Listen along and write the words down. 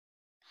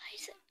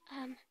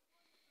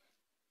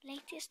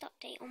Latest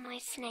update on my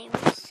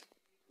snails,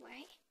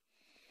 right?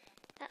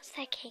 That's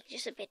their cage,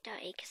 just a bit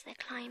dirty because they're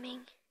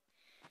climbing.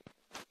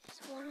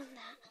 There's one on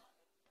that.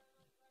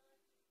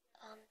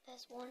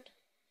 There's one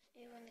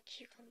over on the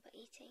cucumber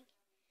eating.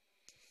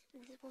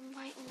 And there's one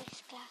right on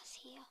this glass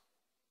here.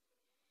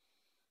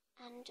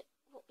 And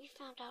what we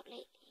found out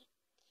lately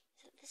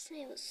is that the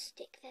snails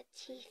stick their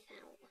teeth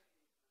out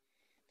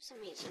for some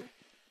reason.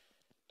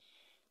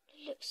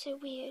 It looks so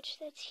weird,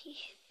 their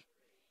teeth.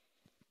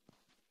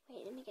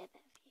 Wait, let me get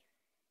that view.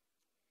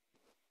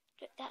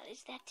 Look, that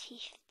is their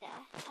teeth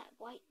there, that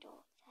white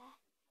dot there.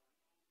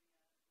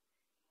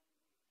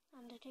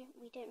 And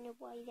we don't know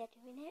why they're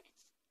doing it.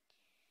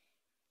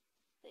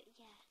 But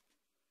yeah,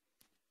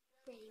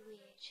 really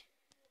weird.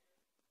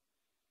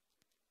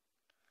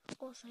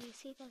 Also, you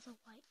see there's a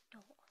white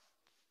dot.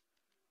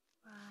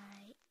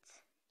 Right.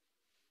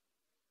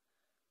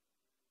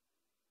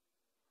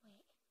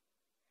 Wait.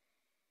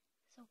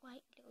 There's a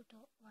white little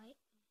dot right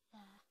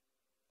there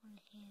on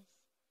his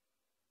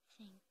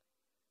thing.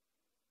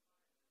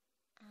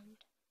 And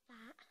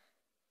that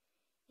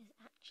is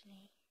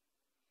actually,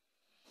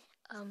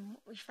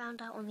 what we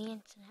found out on the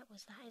internet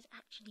was that is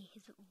actually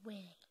his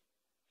willy.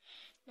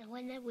 Now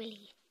when their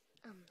willy,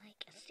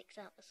 sticks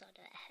out the side of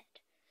their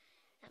head,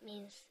 that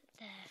means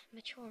they're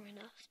mature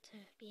enough to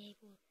be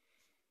able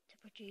to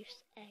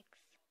produce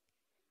eggs.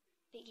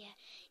 But yeah,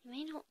 you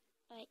may not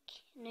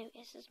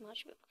notice as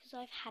much, but because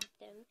I've had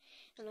them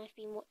and I've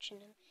been watching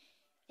them,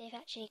 they've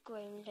actually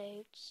grown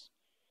loads.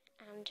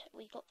 And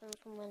we got them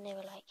from when they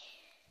were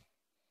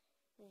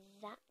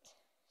that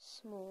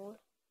small.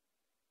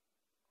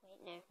 Wait,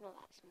 no, not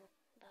that small.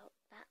 About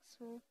that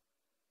small.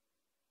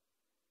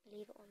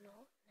 Believe it or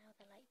not, now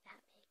they're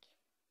that big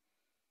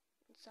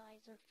in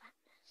size and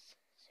fatness.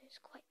 So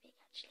it's quite big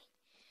actually.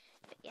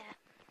 But yeah,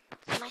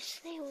 so my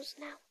snails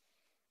now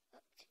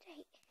up to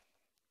date.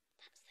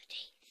 That's the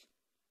teeth.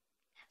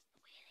 That's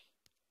the wheelie.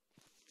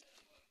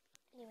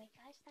 Anyway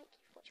guys, thank you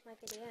for watching my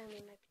video. I'm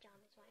in my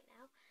pyjamas right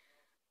now.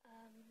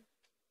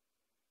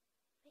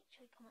 Make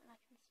sure you comment,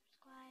 like and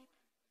subscribe.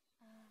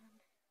 And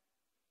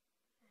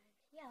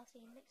yeah, I'll see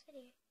you in the next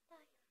video.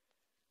 Bye.